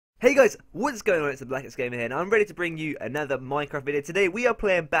Hey guys, what's going on? It's the BlackXGaming here, and I'm ready to bring you another Minecraft video. Today we are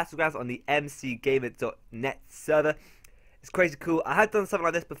playing BattleGrounds on the mcgamer.net server. It's crazy cool. I had done something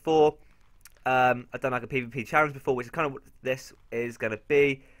like this before. I've done like a PvP challenge before, which is kind of what this is going to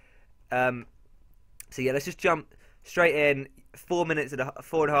be. So yeah, let's just jump straight in.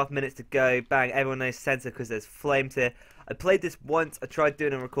 4.5 minutes to go. Bang! Everyone knows center because there's flames here. I played this once. I tried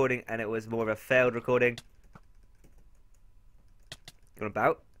doing a recording, and it was more of a failed recording. Going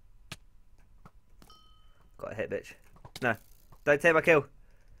about. Got a hit, bitch. No. Don't take my kill.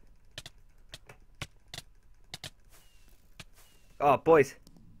 Oh, boys.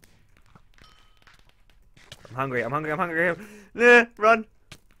 I'm hungry. I'm hungry. Nah, run.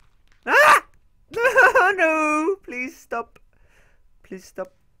 Ah! No, no. Please stop. Please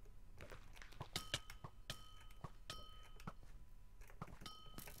stop.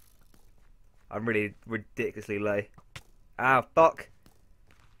 I'm really ridiculously low. Ow, fuck.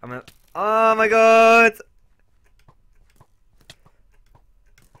 Oh my god.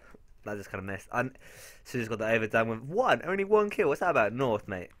 I just kind of missed. So just got that overdone with only one kill. What's that about? North,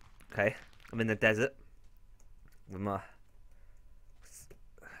 mate. Okay, I'm in the desert with my.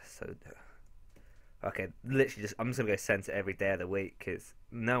 Okay, literally I'm just gonna go center every day of the week because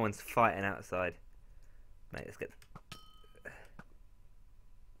no one's fighting outside. Mate, let's get.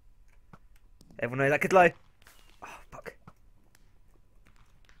 Everyone knows that could lie. Oh fuck.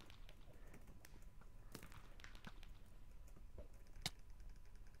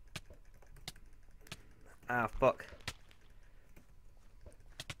 Ah, fuck.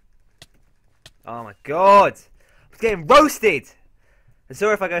 Oh my god! I'm getting roasted! I'm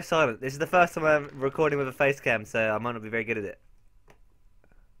sorry if I go silent. This is the first time I'm recording with a face cam, so I might not be very good at it.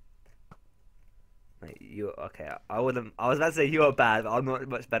 Mate, you okay? I was about to say you are bad, but I'm not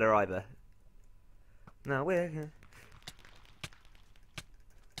much better either. No, we're here.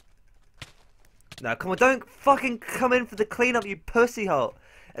 No, come on! Don't fucking come in for the cleanup, you pussy hole!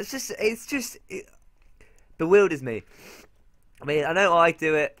 It bewilders me. I mean, I know I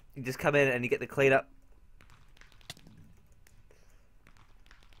do it. You just come in and you get the cleanup.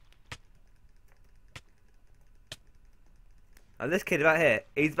 And this kid right here,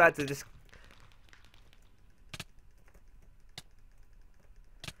 he's about to just.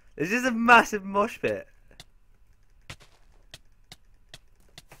 There's just a massive mosh pit,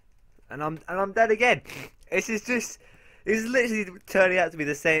 and I'm dead again. It's literally turning out to be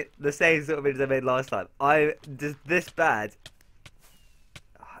the same sort of videos I made last time. I just this bad,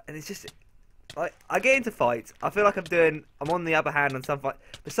 and it's just I get into fights. I feel like I'm on the upper hand on some fight,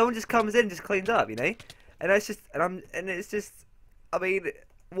 but someone just comes in and just cleans up, you know. And it's just it's just. I mean,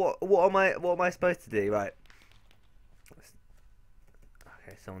 what am I supposed to do, right?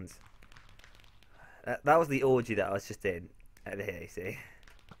 Okay, someone's. That was the orgy that I was just in over here. You see?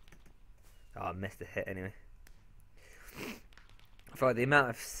 Oh, I missed a hit anyway. For the amount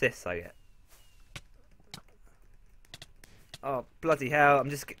of assists I get. Oh bloody hell!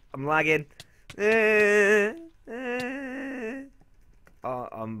 I'm lagging. Oh,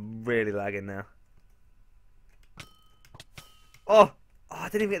 I'm really lagging now. Oh, I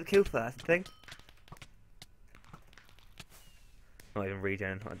didn't even get the kill for that. That's the thing. Not even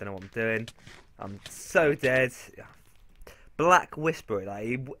regen. I don't know what I'm doing. I'm so dead. Black Whisperer. Like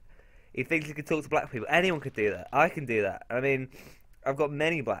he thinks he can talk to black people. Anyone could do that. I can do that. I mean, I've got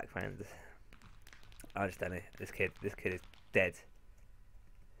many black friends. I just don't know. This kid is dead.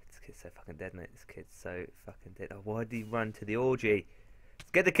 This kid's so fucking dead, mate. This kid's so fucking dead. Oh, why did he run to the orgy?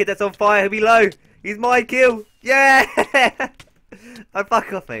 Let's get the kid that's on fire. He'll be low. He's my kill. Yeah. Oh,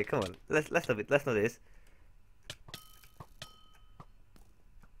 fuck off, mate. Come on. Let's not do this.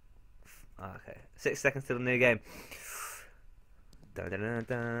 Oh, okay. 6 seconds till the new game. Dun, dun, dun,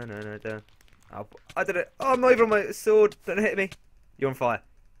 dun, dun, dun, dun. Oh, I did it. Oh, I'm not even on my sword. Don't hit me. You're on fire.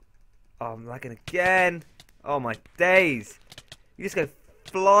 Oh, I'm lagging again. Oh my days. You just go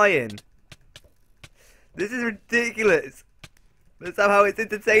flying. This is ridiculous. But somehow it's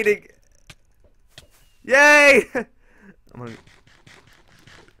entertaining. Yay! I'm on.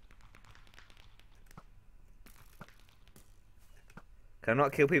 Can I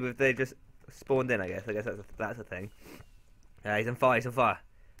not kill people if they just spawned in, I guess. That's a thing. Yeah, he's on fire, he's on fire.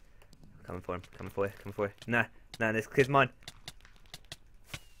 Coming for him, coming for you. Nah, this kid's mine.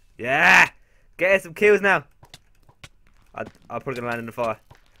 Yeah! Get some kills now! I'm probably gonna land in the fire.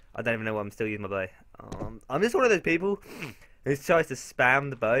 I don't even know why I'm still using my bow. I'm just one of those people who tries to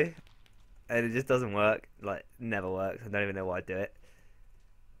spam the bow, and it just doesn't work. Like, never works. I don't even know why I do it.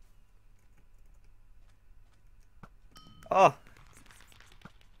 Oh!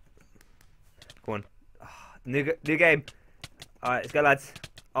 Go on. Oh, new game. Alright, let's go, lads.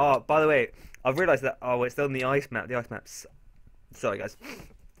 Oh, by the way, I've realised that. Oh, it's still on the ice map. The ice map's. Sorry, guys.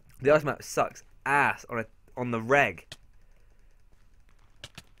 The ice map sucks ass on the reg.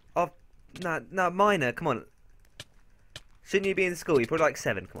 Oh, no, minor. Come on. Shouldn't you be in school? You're probably like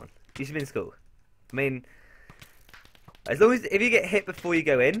 7. Come on, you should be in school. I mean, as long as if you get hit before you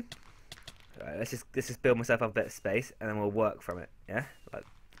go in, right, let's just build myself up a bit of space, and then we'll work from it. Yeah, like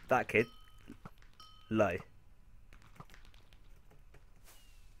that kid. Low.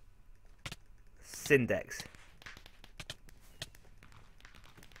 Syndex.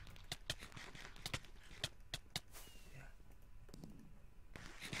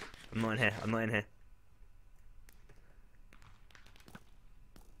 I'm not in here. I'm not in here.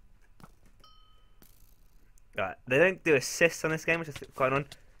 Right, they don't do assists on this game, which is quite on.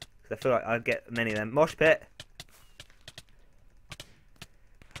 Because I feel like I'd get many of them. Mosh pit.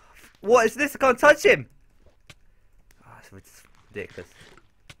 What is this? I can't touch him. Oh, it's ridiculous.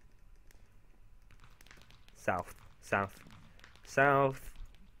 South. I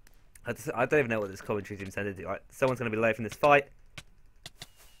don't even know what this commentary is intended to do. Right, someone's going to be late from this fight.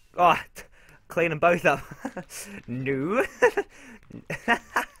 Oh, clean them both up. No. What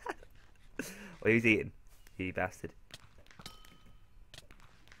are you eating? You bastard.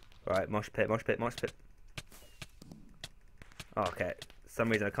 Right, mosh pit. Oh, okay. For some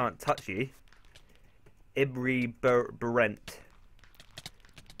reason I can't touch you. Ibri Brent.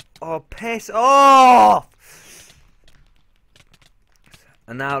 Oh, piss off!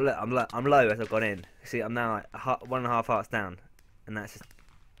 And now look, I'm low as I've gone in. See, I'm now like 1.5 hearts down, and that's just.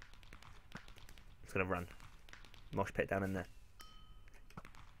 I'm just gonna run. Mosh pit down in there.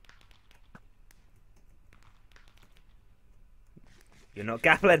 You're not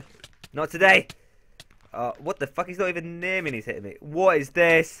gappling. Not today. What the fuck? He's not even near me and he's hitting me. What is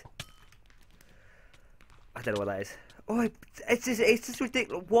this? I don't know what that is. Oh, it's just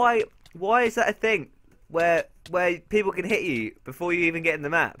ridiculous. Why is that a thing? Where people can hit you before you even get in the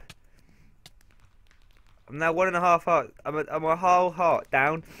map? I'm now 1.5 heart. I'm a whole heart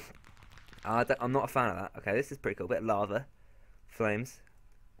down. I'm not a fan of that. Okay, this is pretty cool. Bit of lava, flames.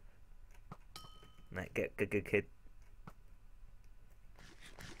 Mate, good kid.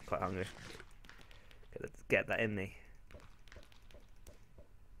 Quite hungry. Okay, let's get that in me.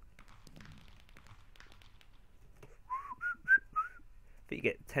 But you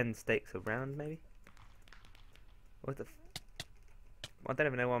get 10 steaks a round, maybe. What the? I don't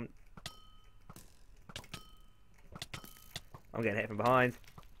even know what I'm getting hit from behind.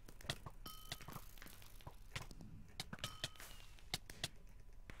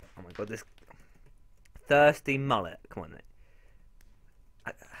 Oh my god, this thirsty mullet. Come on, mate.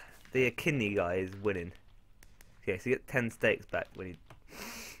 The kidney guy is winning. Okay, so you get 10 steaks back when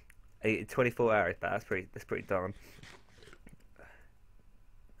you 24 hours back. That's pretty darn.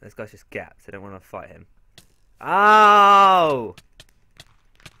 This guy's just gapped. I don't want to fight him. Oh!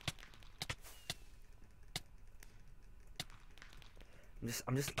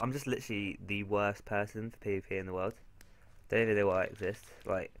 I'm just literally the worst person for PvP in the world. Don't even know why I exist.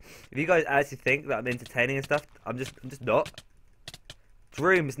 Like, if you guys actually think that I'm entertaining and stuff, I'm just not.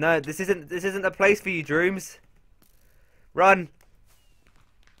 Drooms, no, this isn't a place for you, Drooms. Run.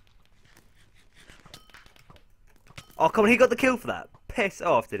 Oh, come on, he got the kill for that. Piss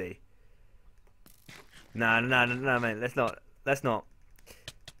off, did he? No, mate, let's not.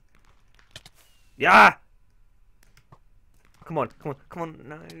 Yeah! Come on,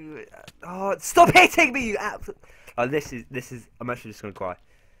 no. Oh, stop hitting me, you absolute. Oh, this is, I'm actually just gonna cry.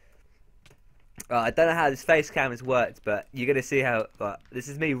 I don't know how this face cam has worked, but you're gonna see how, this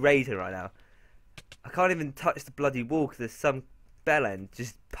is me raging right now. I can't even touch the bloody wall because there's some bellend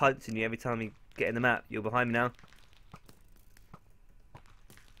just punching you every time you get in the map. You're behind me now.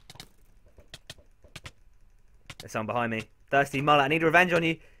 There's someone behind me. Thirsty mullet, I need revenge on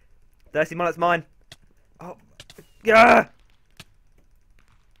you. Thirsty mullet's mine. Oh, yeah.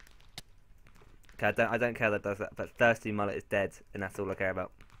 Okay, I don't care that does that, but thirsty mullet is dead, and that's all I care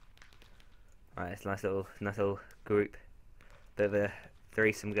about. Alright, it's a nice little group. Bit of a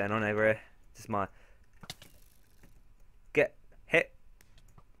threesome going on over here. Just my get hit.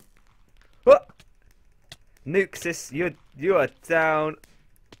 What? Nuxus, you are down.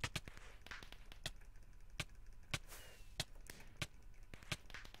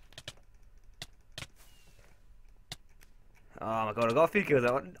 Oh my god, I got a few kills.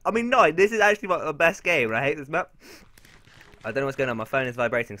 I mean, no, this is actually my best game, and I hate this map. I don't know what's going on. My phone is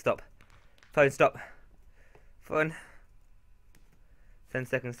vibrating. Stop. Phone, stop. Phone. 10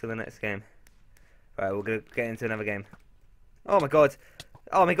 seconds to the next game. Right, we're gonna get into another game. Oh my god.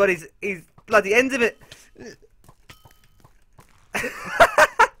 Oh my god, he's bloody ends of it.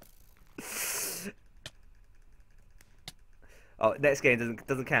 Oh, next game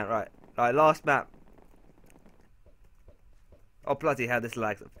doesn't count. Right. Right. Last map. Oh bloody hell! This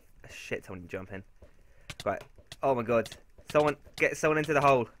lags. Shit! Someone jump in. Right. Oh my god. Someone get someone into the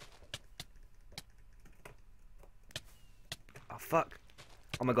hole. Oh fuck.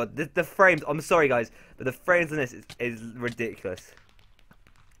 Oh my god. The frames. I'm sorry guys, but the frames on this is ridiculous.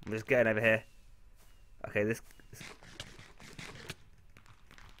 I'm just getting over here. Okay. This.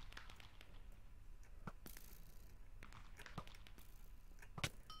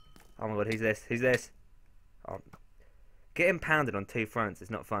 Oh my god. Who's this? Who's this? Oh. Getting pounded on two fronts is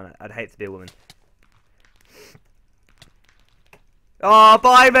not fun. I'd hate to be a woman. Oh,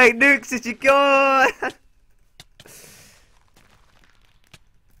 bye, mate. Nukes, is you gone?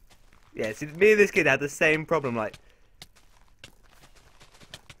 Yeah, see, me and this kid had the same problem. Like, I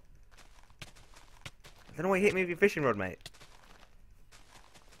don't know why you hit me with your fishing rod, mate.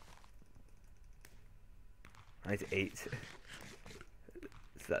 I need to eat. So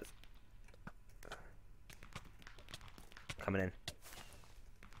that's coming in.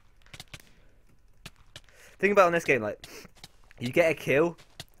 Think about on this game, like, you get a kill,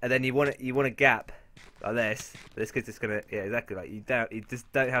 and then you want a gap like this. This kid's just gonna, yeah, exactly. Like you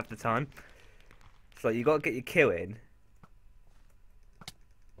just don't have the time. It's like you got to get your kill in.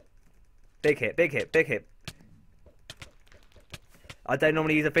 Big hit, big hit, big hit. I don't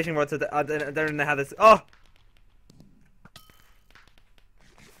normally use a fishing rod, so I don't know how this. Oh.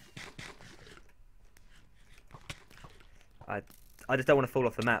 I just don't want to fall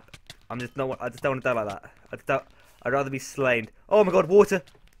off the map. I just don't want to die like that. I'd rather be slain. Oh my god, water!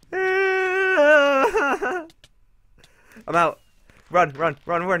 I'm out. Run, run,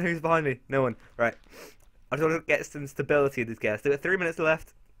 run, run. Who's behind me? No one. Right. I just want to get some stability in this game. Still got 3 minutes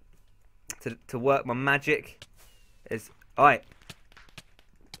left to work my magic. Alright.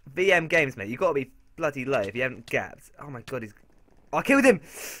 VM games, mate. You've got to be bloody low if you haven't gapped. Oh my god, oh, I killed him!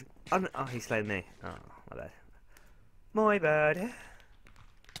 Oh, he slayed me. Oh, my bad. My bad.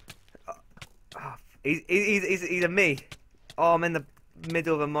 Oh, he's a me. Oh, I'm in the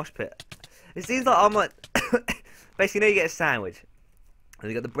middle of a mosh pit. It seems like I'm like basically, you know, you get a sandwich and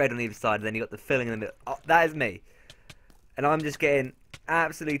you got the bread on either side, and then you got the filling in the middle. Oh, that is me, and I'm just getting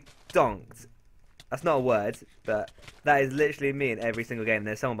absolutely donked. That's not a word, but that is literally me in every single game.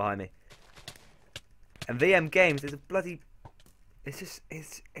 There's someone behind me. And VM games is a bloody. It's just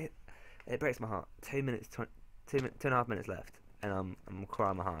it breaks my heart. 2 minutes, 2.5 minutes left, and I'm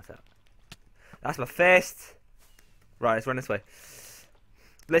crying my heart out. That's my fist. Right, let's run this way.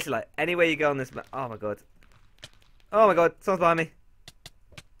 Literally, like, anywhere you go on this map. Oh my god. Oh my god, someone's behind me.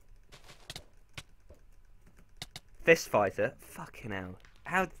 Fist fighter? Fucking hell.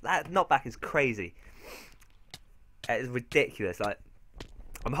 How that knockback is crazy. It is ridiculous. Like,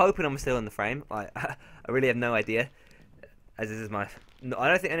 I'm hoping I'm still in the frame. Like, I really have no idea. As this is my. No, I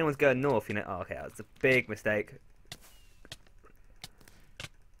don't think anyone's going north, you know. Oh, okay, that's a big mistake.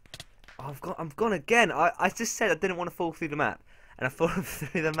 Oh, I'm gone again. I just said I didn't want to fall through the map, and I fallen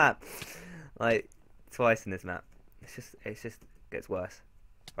through the map like twice in this map. It just gets worse.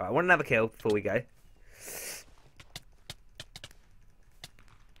 Right, I want another kill before we go.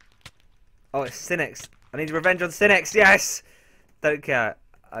 Oh, it's Cynics. I need revenge on Cynics. Yes. Don't care.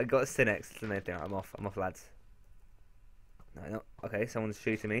 I got Cynics. That's the main thing. I'm off, lads. No. Okay, someone's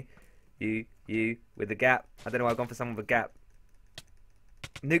shooting me. You with the gap. I don't know why I've gone for someone with a gap.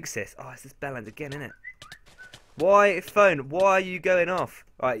 Nuxis. Oh, it's this Bellend again, isn't it? Why, phone? Why are you going off?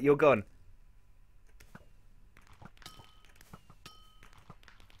 Right, you're gone.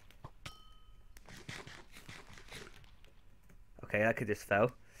 Okay, that could just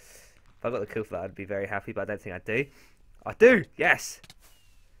fail. If I got the kill for that, I'd be very happy, but I don't think I do. I do! Yes!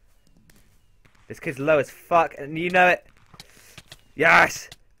 This kid's low as fuck, and you know it. Yes!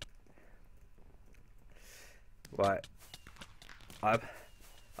 Right. I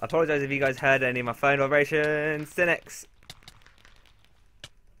apologise if you guys heard any of my phone vibrations. Cynics.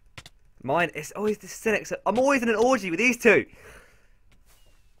 Mine is always the Cynics. I'm always in an orgy with these two.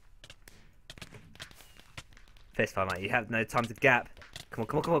 Fist fight, mate. You have no time to gap. Come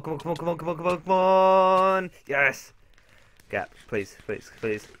on. Yes. Gap, please.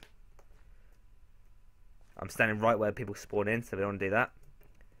 I'm standing right where people spawn in, so we don't want to do that.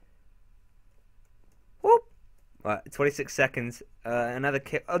 Whoop. Right, 26 seconds. Another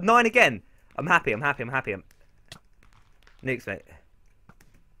kick. Oh, 9 again. I'm happy. Nukes, mate.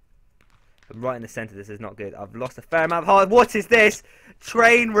 I'm right in the centre. This is not good. I've lost a fair amount of heart. What is this?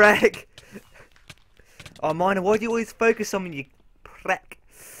 Train wreck. Oh, Miner, why do you always focus on me, you prick?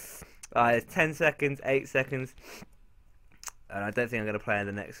 It's 10 seconds, 8 seconds. And I don't think I'm going to play in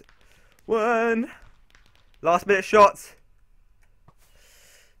the next one. Last minute shots.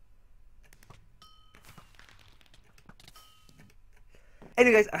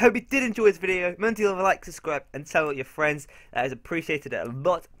 Anyway, guys, I hope you did enjoy this video. Remember to leave a like, subscribe, and tell all your friends. That is appreciated a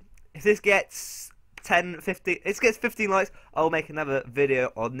lot. If this gets 15 likes, I'll make another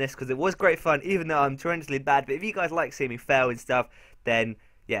video on this because it was great fun, even though I'm tremendously bad. But if you guys like seeing me fail and stuff, then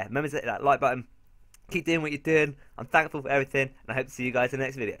yeah, remember to hit that like button. Keep doing what you're doing. I'm thankful for everything, and I hope to see you guys in the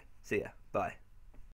next video. See ya. Bye.